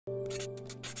I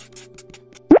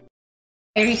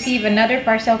received another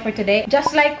parcel for today,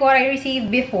 just like what I received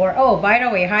before. Oh, by the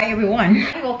way, hi everyone.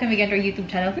 Welcome again to our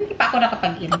YouTube channel. Hindi pa ako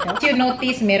nakapag-intro. As you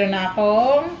notice, meron na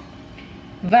akong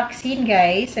vaccine,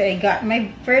 guys. So I got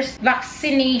my first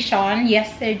vaccination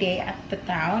yesterday at the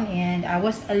town, and I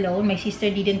was alone. My sister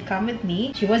didn't come with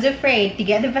me. She was afraid to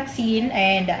get the vaccine,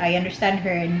 and I understand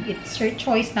her, and it's her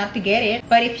choice not to get it.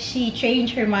 But if she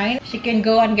changed her mind, she can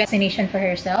go and get vaccination for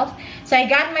herself. So I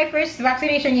got my first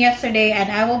vaccination yesterday, and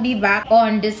I will be back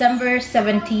on December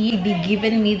 17th. They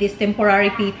given me this temporary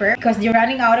paper because they're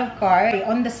running out of card.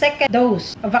 On the second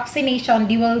dose of vaccination,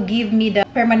 they will give me the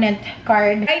permanent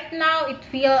card. Right now, it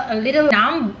feel a little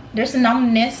numb. There's a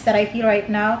numbness that I feel right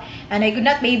now, and I could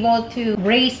not be able to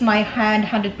raise my hand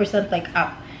 100% like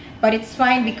up. But it's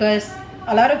fine because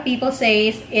a lot of people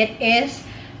say it is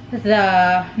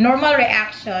the normal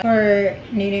reaction for,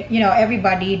 you know,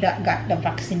 everybody that got the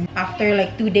vaccine. After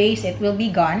like 2 days, it will be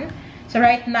gone. So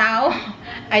right now,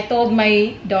 I told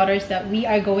my daughters that we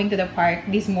are going to the park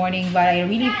this morning, but I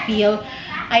really feel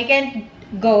I can't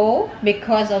go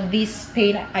because of this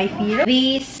pain I feel.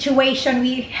 The situation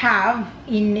we have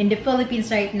in the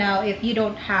Philippines right now, if you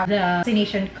don't have the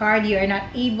vaccination card, you are not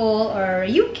able, or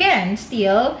you can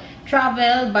still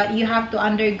travel, but you have to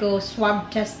undergo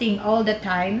swab testing all the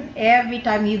time. Every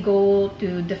time you go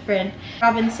to different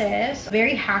provinces,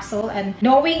 very hassle. And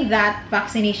knowing that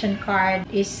vaccination card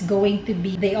is going to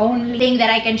be the only thing that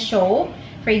I can show,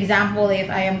 for example, if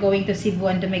I am going to Cebu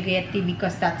and Dumaguete,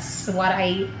 because that's what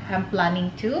I am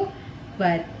planning to.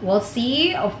 But we'll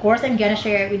see. Of course, I'm gonna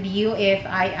share it with you if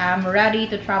I am ready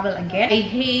to travel again. I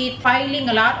hate filing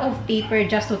a lot of paper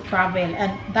just to travel,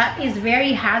 and that is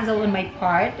very hassle on my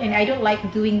part, and I don't like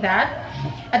doing that.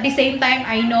 At the same time,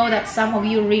 I know that some of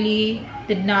you really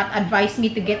did not advise me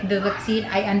to get the vaccine.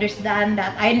 I understand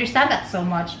that. I understand that so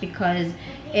much because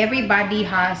everybody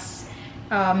has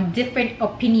different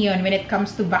opinion when it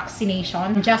comes to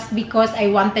vaccination, just because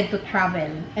I wanted to travel,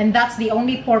 and that's the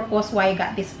only purpose why I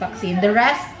got this vaccine. The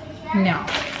rest, no.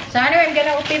 So anyway, I'm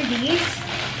gonna open these.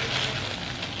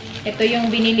 Ito yung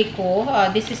binili ko.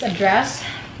 This is a dress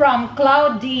from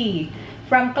Cloud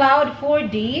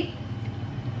 4D.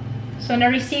 So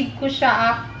na-receive ko siya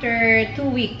after 2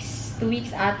 weeks. 2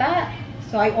 weeks ata.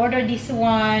 So I ordered this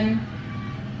one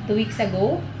 2 weeks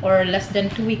ago, or less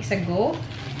than 2 weeks ago.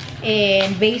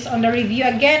 And based on the review,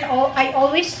 again, I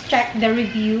always check the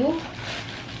review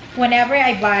whenever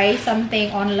I buy something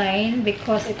online,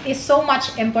 because it is so much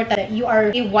important that you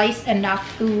are wise enough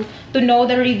to know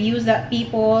the reviews that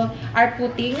people are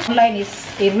putting. Online is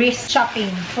a risk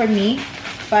shopping for me,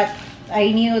 but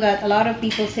I knew that a lot of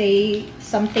people say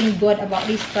something good about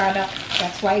this product.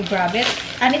 That's why I grab it.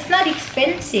 And it's not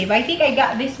expensive. I think I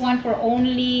got this one for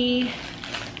only...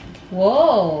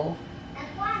 Whoa!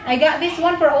 I got this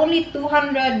one for only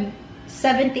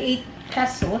 278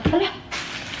 pesos. Hala,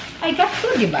 I got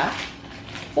two, diba?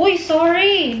 Uy,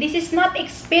 sorry. This is not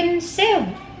expensive.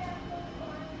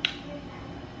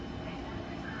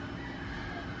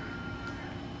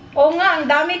 Oo nga, ang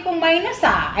dami kong minus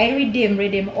ah. I redeem.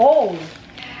 Oh.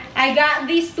 I got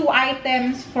these two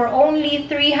items for only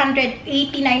 389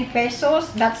 pesos.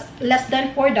 That's less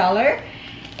than $4.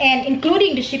 And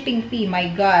including the shipping fee, my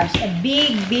gosh, a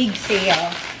big sale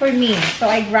for me. So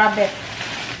I grabbed it.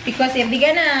 Because if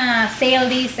they're gonna sell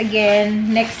this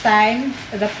again next time,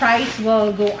 the price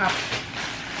will go up.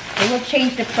 They will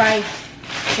change the price.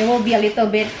 It will be a little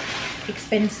bit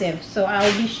expensive. So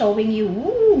I'll be showing you.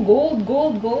 Ooh,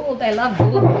 gold. I love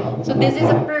gold. So this is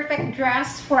a perfect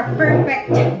dress for a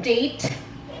perfect date.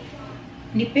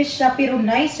 Nipis siya, pero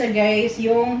nice siya, guys.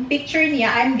 Yung picture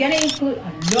niya, I'm gonna include...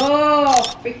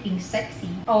 Look! Freaking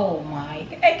sexy. Oh my...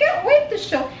 I can't wait to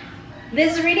show.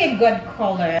 This is really a good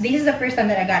color. This is the first time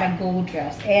that I got a gold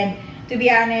dress. And to be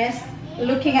honest,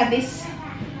 looking at this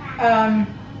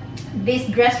this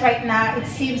dress right now, it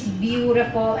seems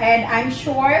beautiful. And I'm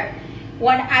sure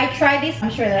when I try this,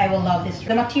 I'm sure that I will love this.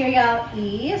 The material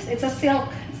is... It's a silk.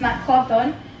 It's not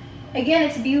cotton. Again,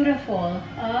 it's beautiful.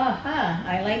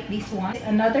 I like this one.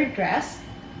 Another dress.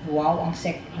 Wow, ang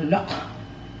sexy. Hala.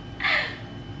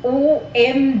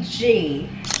 OMG.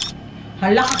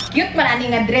 Hala, cute man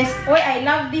ani nga dress. Oy, I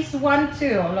love this one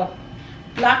too. Look.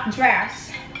 Black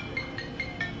dress.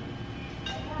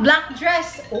 Black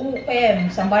dress. OM.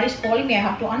 Somebody's calling me. I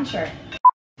have to answer.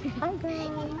 Hi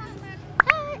guys.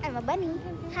 Hi, I'm a bunny.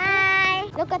 Hi.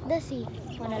 Look at the sea.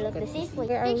 Wanna look at the sea? Wait,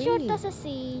 picture to sa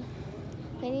sea.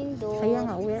 Kaya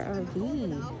nga, where are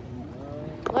we?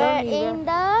 We're in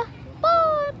the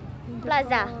port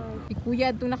plaza. Si Kuya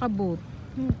ito nakabot.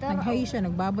 Nag-hi siya,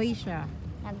 nagbabay siya.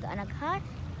 Nag-heart.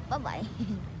 Bye-bye.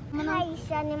 Hi,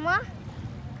 siya ni mo?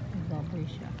 Baboy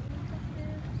siya.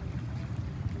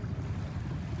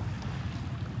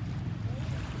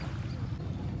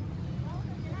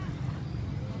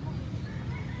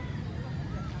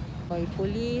 May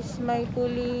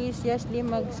pulis. Yashly,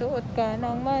 magsuot ka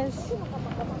ng mask.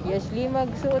 Yashly,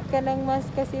 magsuot ka ng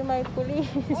mask kasi may pulis.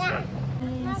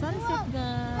 Sunset,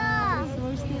 guys.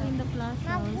 We're still in the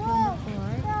plaza. We're still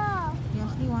in the park.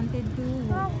 Yashly wanted to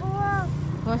walk.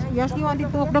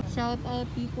 Shout out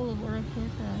people of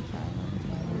Orchestra.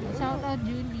 Shout out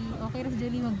Julie. Okay rin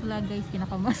Julie mag-vlog, guys.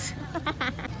 Kinakamas.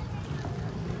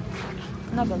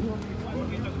 Nagaliw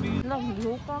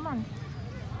ka man.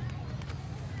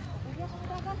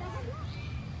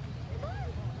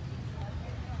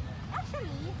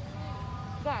 Actually,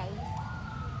 guys,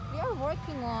 we are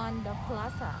working on the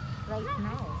plaza right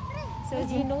now. So as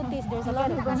you notice, there's a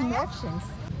lot of constructions.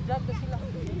 Drop the sila.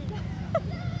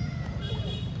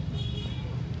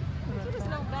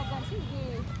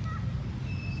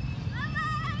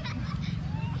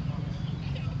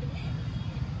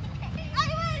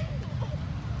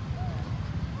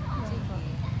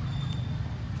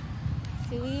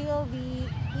 So we will be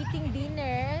eating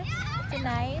dinner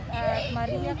tonight at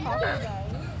Maria Coffee,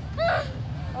 guys.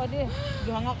 Oh,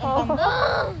 gihangak ang tamo.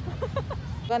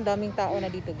 Ang daming tao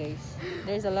na dito, guys.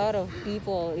 There's a lot of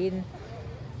people in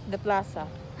the plaza.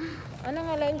 Ano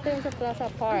nga lang term sa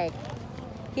Plaza Park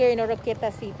here in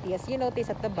Oroquieta City. As you notice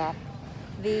at the back,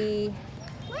 they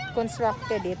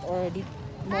constructed it or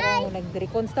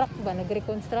nag-reconstruct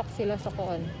sila sa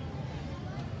koon.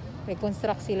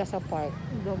 Reconstruct sila sa park.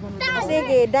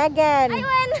 Sige, dagan.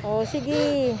 Oh,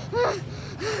 sige.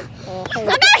 Okay.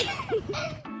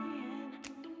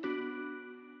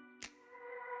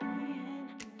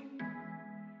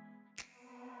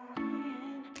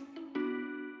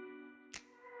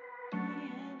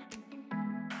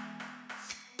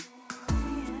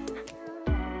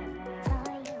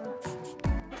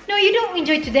 No, you don't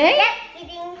enjoy today?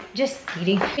 Kidding. Just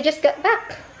kidding. We just got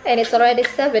back. And it's already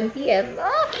 7 p.m.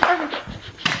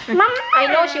 Mama! I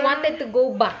know she wanted to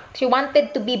go back. She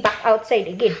wanted to be back outside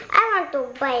again. I want to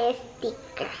buy a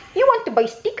sticker. You want to buy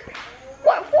sticker?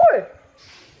 What for?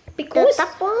 Because... To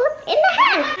put in the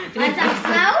hand. Want some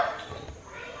snow?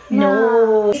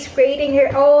 No. She's creating her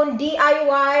own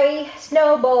DIY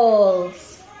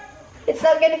snowballs. It's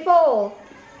not gonna fall.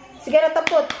 It's gonna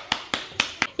tapot.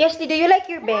 Yashly, do you like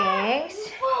your bangs?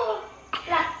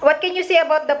 What can you say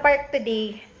about the park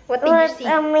today? What did you see?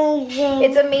 Amazing.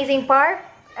 It's amazing park.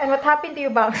 And what happened to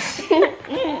your bangs? Aray!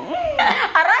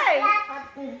 Laugh at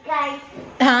me, guys.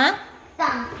 Huh?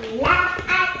 Don't laugh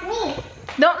at me.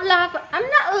 Don't laugh. I'm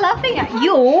not laughing at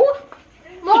you.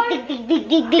 More. Dig, dig, dig,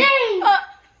 dig, dig.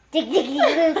 Dig, dig, dig,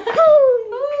 dig.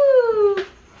 Ooh.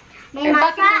 May I'm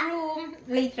back in masa. the room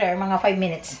later, mga 5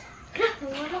 minutes.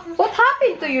 What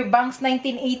happened to your bangs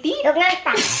 1980?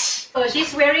 Oh,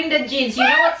 she's wearing the jeans. You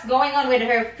know what's going on with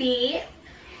her feet?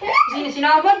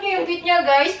 Sinabot niyo yung feet niya,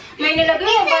 guys. May nilagay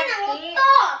yung panty.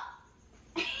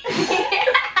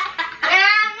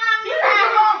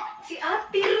 Si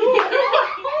Ate Ru.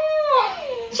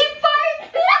 Si Pai.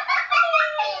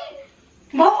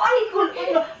 Mau alikul.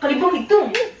 Kalibang ito.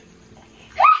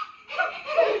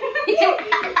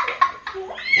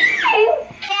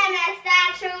 When I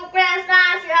start to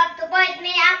Christmas, you have to put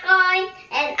me a coin,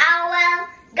 and I will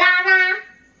gonna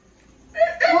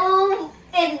move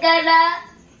and gonna.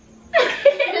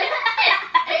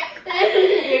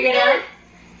 You're gonna...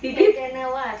 You're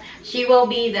gonna what? She will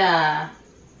be the...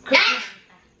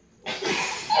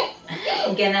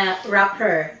 I'm gonna wrap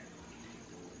her.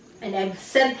 And I've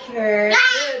sent her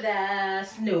to the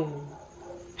snow.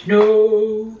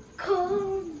 Snow.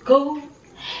 Go.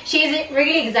 She's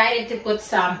really excited to put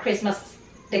some Christmas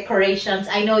decorations.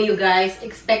 I know you guys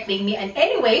expecting me. And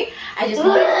anyway, I just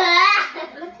want to...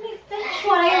 Let me finish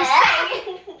what I am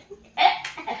saying.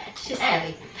 She's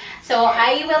heavy. So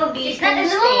I will be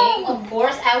posting, of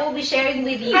course, I will be sharing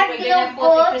with you. We're gonna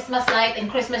put the Christmas light and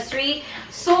Christmas tree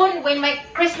soon when my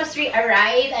Christmas tree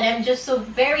arrives, and I'm just so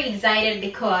very excited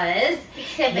because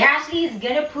Yashly is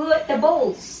gonna put the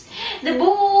bowls. The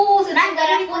bowls and the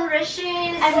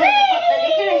decorations. I'm gonna put the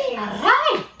decorations.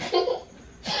 Alright!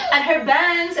 And her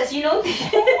bangs, as you know.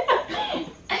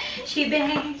 She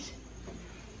bangs.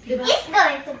 It's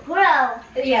going to grow.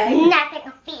 Yeah. Nothing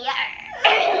to fear.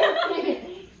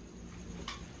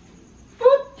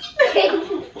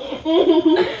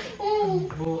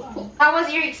 How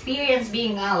was your experience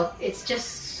being out? It's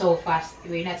just so fast.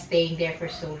 We're not staying there for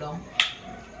so long.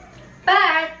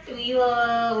 But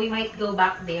we might go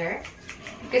back there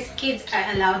because kids are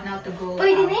allowed now to go out.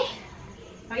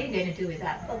 What are you gonna do with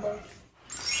that?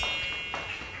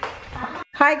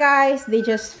 Hi guys, they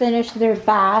just finished their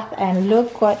bath and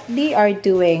look what they are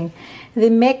doing. They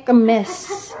make a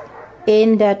mess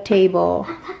in the table.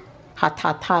 Hot,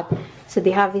 hot, hot. So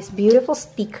they have this beautiful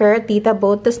sticker. Tita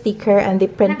bought the sticker and they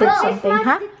printed something.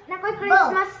 Huh?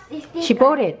 She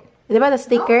bought it. Diba the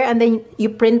sticker and then you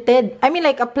printed, I mean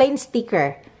like a plain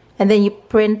sticker. And then you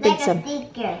printed some.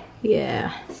 Sticker.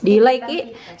 Yeah. Do you like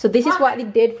it? So this is what they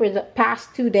did for the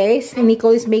past 2 days.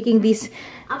 Nicole is making this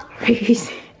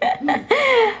crazy.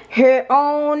 Her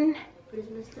own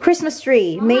Christmas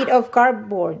tree made of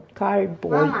cardboard.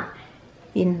 Mama.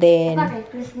 And then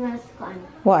Christmas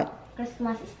what?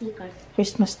 Christmas stickers.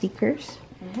 Christmas stickers.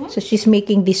 So she's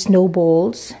making these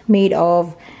snowballs made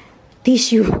of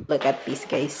tissue. Look at these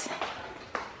guys.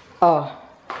 Oh,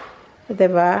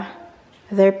 diba?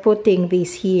 They're putting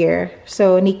this here.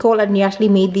 So Nicole and Yashly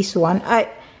made this one.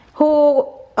 Who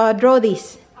draw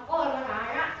this?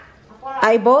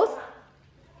 I both.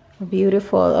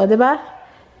 Beautiful. Oh, diba?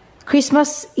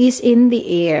 Christmas is in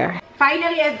the air.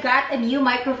 Finally, I've got a new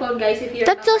microphone, guys. If you're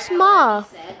That's so small.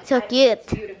 So cute.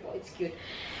 It's beautiful. It's cute.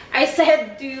 I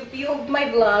said to a few of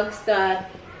my vlogs that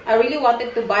I really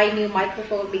wanted to buy a new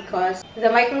microphone because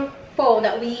the microphone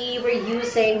that we were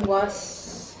using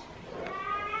was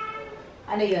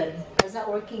ano yun? Was not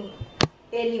working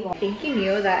anymore. Thinking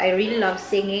you that I really love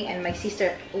singing, and my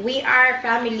sister, we are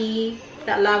family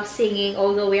that loves singing,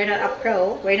 although we're not a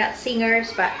pro, we're not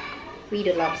singers, but we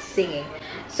do love singing.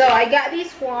 So I got this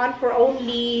one for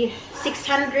only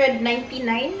 699,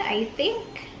 I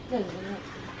think.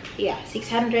 Yeah,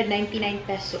 699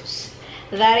 pesos.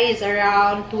 That is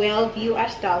around 12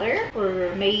 US dollar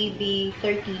or maybe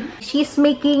 13. She's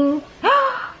making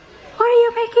what are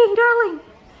you making, darling?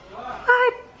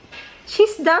 What?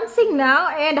 She's dancing now,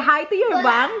 and hi to your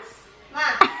bangs.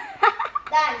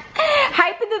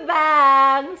 Hi to the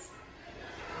bangs.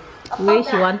 Where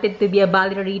she wanted to be a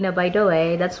ballerina, by the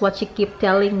way. That's what she kept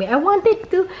telling me. I wanted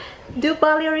to do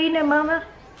ballerina, mama.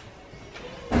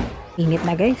 Init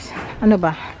na, guys. Ano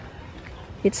ba?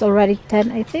 It's already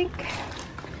 10, I think.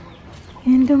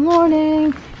 In the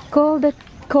morning,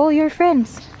 call your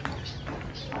friends.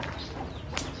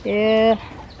 Yeah.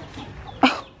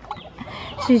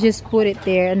 She just put it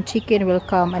there, and chicken will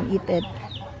come and eat it.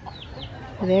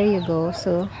 There you go.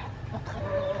 So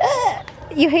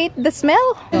you hate the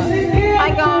smell? Hi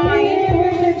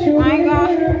guys. Hi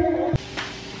guys.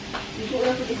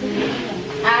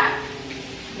 Ah,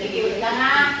 lagi lang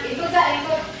ha. Ito sa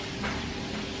ito.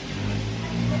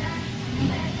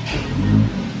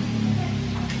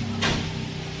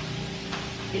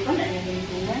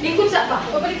 Likod sa ba?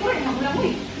 Babalik ko rin. Nagulang mo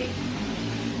eh.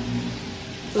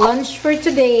 Lunch for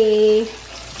today.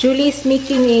 Julie's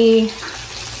making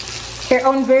her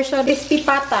own version of crispy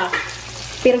pata.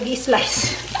 Pierogi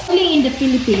slice. Only in the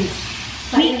Philippines.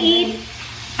 We eat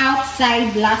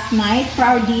outside last night for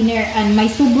our dinner, and may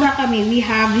sobra kami. We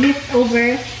have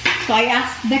leftover. So I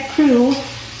asked the crew,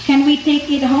 can we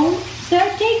take it home? Sir,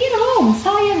 take it home.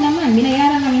 Sayang naman.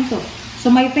 Binayaran namin to.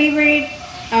 So my favorite,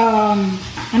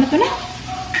 ano to na?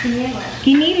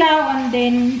 Kinilaw, and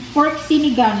then pork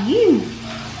sinigang. Ew!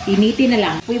 Initin na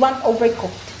lang. We want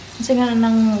overcooked. Kasi nga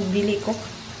nang bili ko.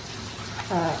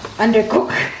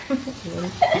 Undercooked.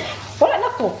 Wala na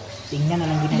cook. Tingnan na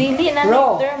lang ginagawa. Dili na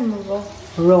raw. term raw.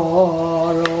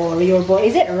 Raw. Your boy.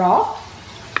 Is it raw?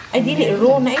 Ay, dili.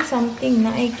 Raw na ay something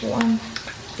na ay kuan.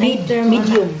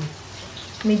 Medium.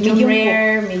 Medium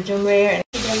rare. Medium rare.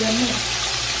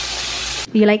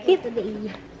 Do you like it?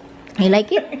 You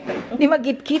like it? Di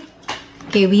magkit-kit.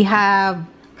 Okay, we have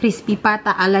crispy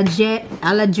pata a la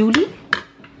Julie.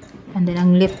 And then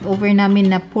ang leftover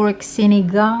namin na pork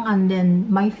sinigang. And then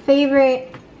my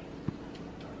favorite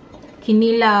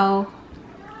kinilaw,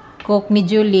 cook ni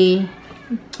Julie,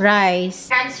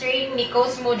 rice. Answering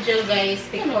Nico's module, guys,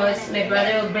 because my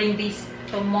brother will bring this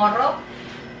tomorrow.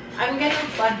 I'm getting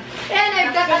fun. And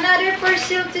I've got another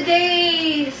parcel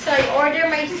today. So I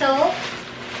order myself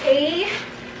a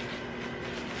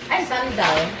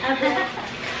sandal.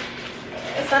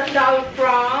 Sandal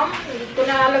from, hindi ko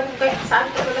na alam kung saan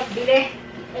ko na nagbili.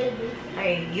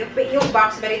 Ay, yung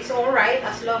box, but it's alright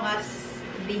as long as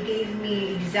they gave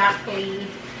me exactly.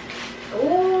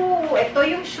 Oh, ito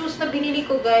yung shoes na binili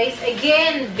ko, guys.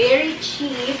 Again, very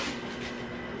cheap.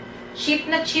 Cheap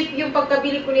na cheap yung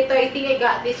pagkabili ko nito. I think I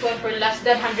got this one for less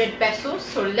than 100 pesos.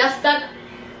 So, less than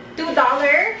 $2.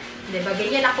 Diba?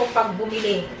 Ganyan ako pag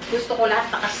bumili. Gusto ko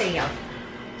lahat naka-sale.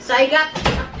 So, I got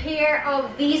a pair of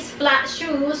these flat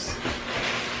shoes.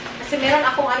 Kasi meron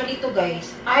akong ano dito,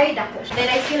 guys. Ay, dako. Then,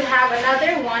 I still have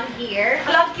another one here.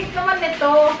 Alam, cute naman nito.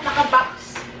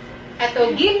 Naka-box.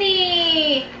 Ito,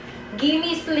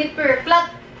 gimme slipper.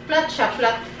 Flat siya,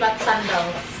 flat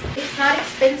sandals. It's not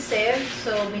expensive,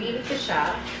 so binili ko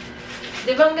siya.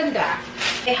 Di ba ang ganda?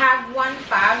 I have one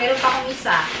pa, meron pa akong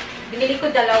isa. Binili ko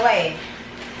dalawa eh.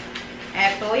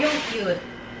 Eto, yung cute.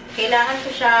 Kailangan ko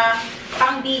siya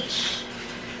pang beach.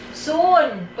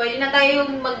 Soon! Pwede na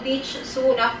tayong mag-beach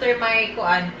soon after my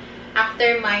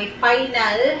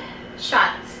final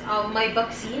shots of my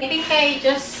vaccine. I think I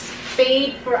just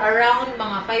paid for around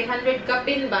mga 500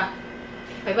 kapin ba?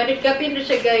 500 kapin na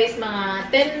siya guys,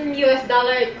 mga $10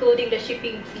 including the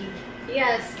shipping fee.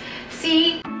 Yes.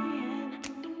 See?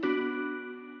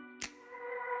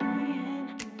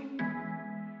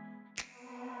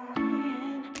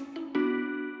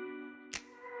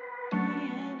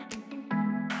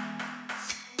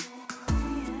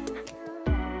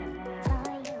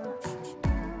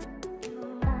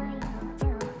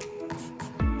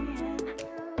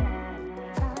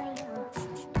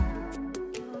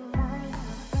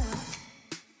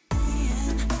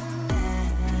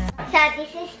 So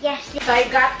this is yashly. So I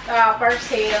got for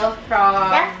sale from,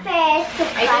 The first to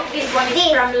I think this one is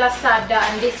from Lazada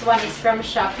and this one is from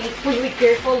Shopee. Please be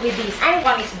careful with this. And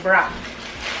one is bra.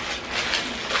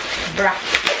 Bra.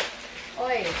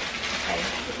 Oy. Okay.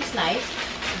 This is nice.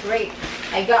 Great.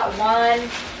 I got 1,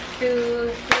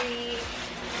 2, 3,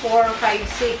 4, 5,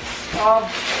 6 of.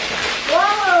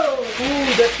 Whoa! Ooh,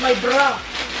 that's my bra.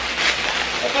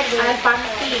 Look at this. And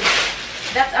panty.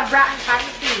 That's a bra and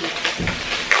panty.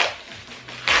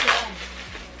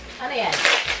 Ano yan?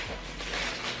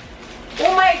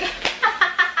 Oh my God!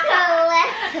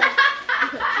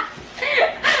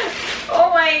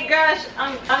 Oh my gosh!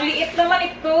 Ang liit naman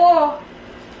ito!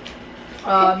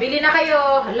 Bili na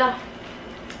kayo! Hala!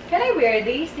 Can I wear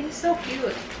these? This is so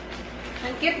cute.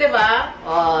 Ang cute, diba?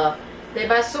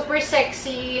 Diba? Super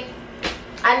sexy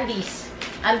undies.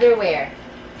 Underwear.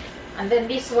 And then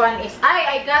this one is...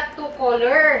 I got 2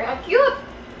 color. Ang cute!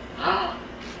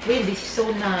 Wait, this is so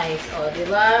nice.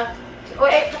 Diba?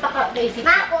 Pitaka. Naisip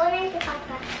Ma, ka. kunin si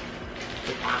Papa.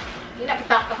 Pitaka. Hindi na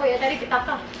pitaka ko. Dari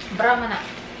pitaka. Bra man na.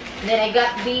 And then I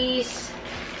got these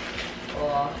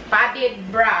padded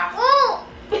bra. Oh!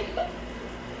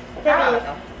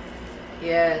 Ito.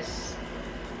 Yes.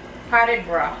 Padded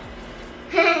bra.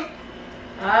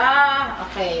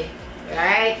 Okay.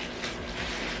 Right.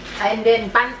 And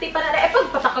then, panty pa na.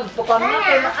 Pagpatakag po ko na.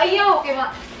 Ayaw. Okay,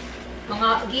 mga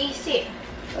gisi.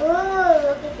 Ooh,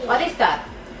 look at this. What is that?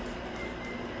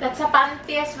 That's a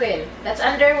panty as well. That's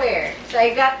underwear. So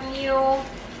I got new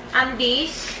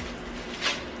undies.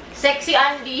 Sexy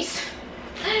undies.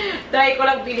 Try ko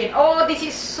lang bilhin. Oh, this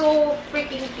is so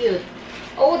freaking cute.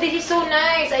 Oh, this is so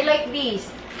nice. I like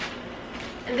this.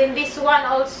 And then this one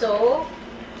also.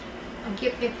 Ang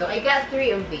cute nito. I got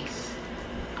 3 of these.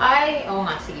 Oo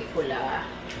nga, sige, pula.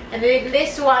 And then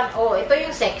this one, ito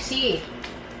yung sexy.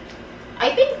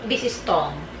 I think this is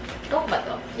tong. Tong ba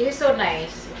to? This is so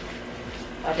nice.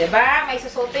 Diba? May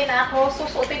susutin ako.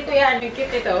 Susutin ko yan. Yung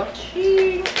cute nito.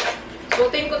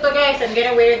 Susutin ko to guys. I'm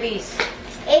gonna wear this.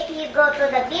 If you go to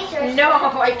the beach or No,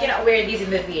 I cannot wear this in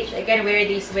the beach. I can wear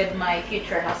this with my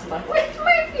future husband. With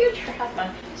my future husband.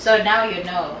 So now you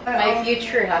know. My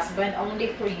future husband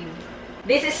only for you.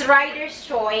 This is Rider's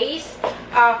Choice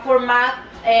for matte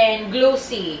and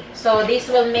glossy. So this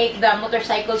will make the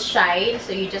motorcycle shine.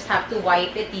 So you just have to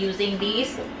wipe it using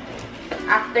this.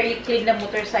 After you clean the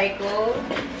motorcycle.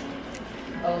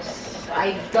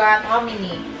 I got how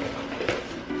many?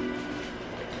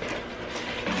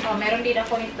 Meron din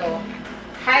ako nito.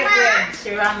 Hybrid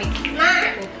ceramic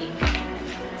coating.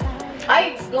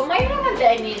 Ay, gamay naman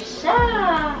dahil siya.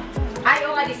 Ay,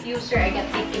 nga diffuser. I got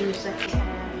diffuser.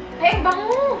 Ay, ang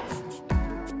bango!